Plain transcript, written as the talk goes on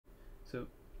So,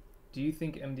 do you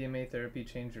think MDMA therapy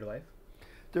changed your life?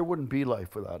 There wouldn't be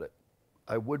life without it.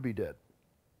 I would be dead.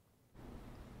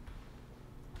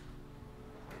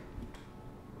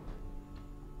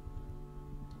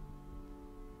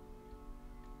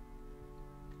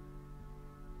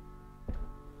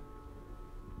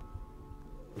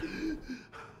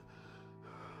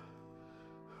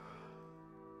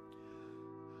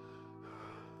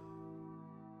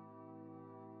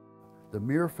 The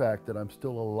mere fact that I'm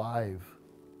still alive,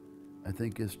 I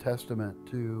think, is testament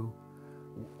to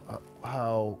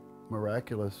how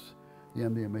miraculous the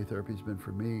MDMA therapy has been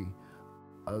for me.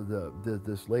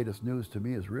 This latest news to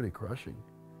me is really crushing.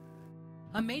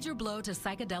 A major blow to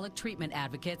psychedelic treatment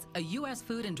advocates, a U.S.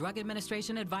 Food and Drug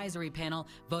Administration advisory panel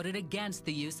voted against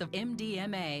the use of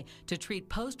MDMA to treat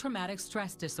post-traumatic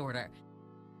stress disorder.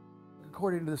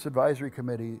 According to this advisory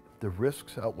committee, the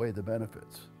risks outweigh the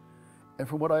benefits. And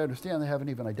from what I understand, they haven't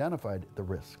even identified the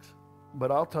risks.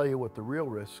 But I'll tell you what the real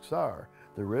risks are.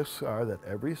 The risks are that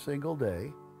every single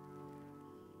day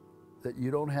that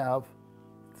you don't have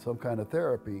some kind of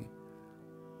therapy,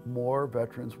 more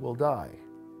veterans will die.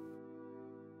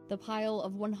 The pile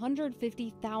of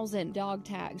 150,000 dog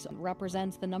tags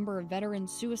represents the number of veteran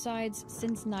suicides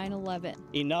since 9/11.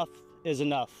 Enough is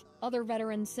enough. Other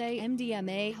veterans say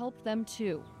MDMA helped them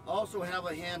too. Also have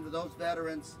a hand with those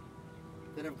veterans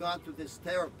that have gone through this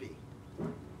therapy,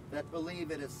 that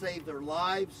believe it has saved their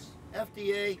lives.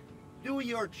 FDA, do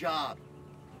your job.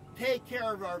 Take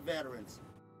care of our veterans.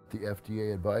 The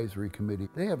FDA Advisory Committee,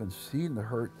 they haven't seen the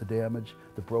hurt, the damage,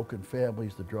 the broken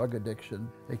families, the drug addiction.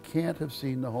 They can't have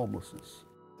seen the homelessness.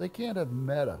 They can't have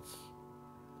met us.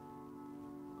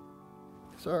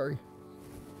 Sorry.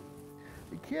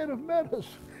 They can't have met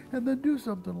us and then do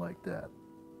something like that.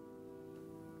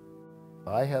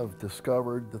 I have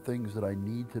discovered the things that I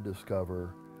need to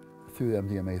discover through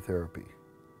MDMA therapy.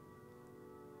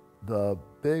 The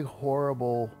big,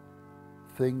 horrible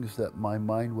things that my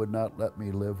mind would not let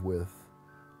me live with,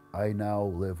 I now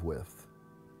live with,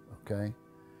 okay?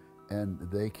 And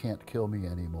they can't kill me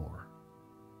anymore.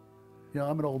 You know,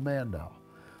 I'm an old man now,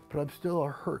 but I'm still a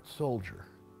hurt soldier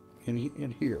in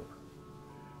here.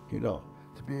 You know,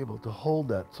 to be able to hold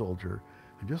that soldier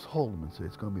and just hold him and say,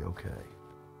 it's gonna be okay.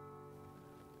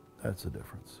 That's the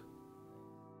difference.